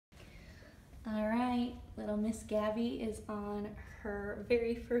Miss Gabby is on her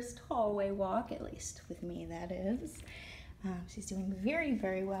very first hallway walk, at least with me, that is. She's doing very,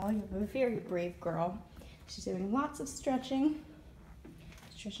 very well. You have a very brave girl. She's doing lots of stretching,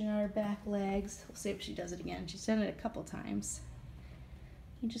 stretching out her back legs. We'll see if she does it again. She's done it a couple times.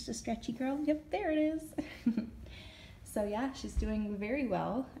 You just a stretchy girl? Yep, there it is. So yeah, she's doing very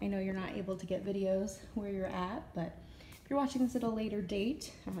well. I know you're not able to get videos where you're at, but if you're watching this at a later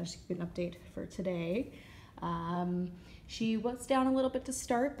date, I'll just give you an update for today. She was down a little bit to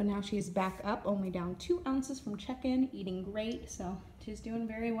start, but now she's back up, only down 2 ounces from check-in, eating great, so she's doing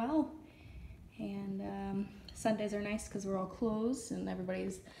very well. And Sundays are nice because we're all closed and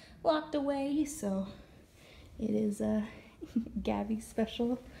everybody's locked away, so it is Gabby's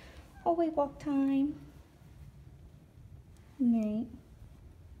special hallway walk time. Right.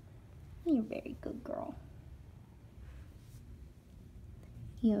 You're a very good girl.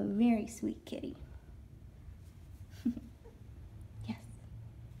 You're a very sweet kitty. Yes.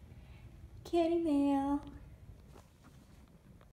 Kitty Mail.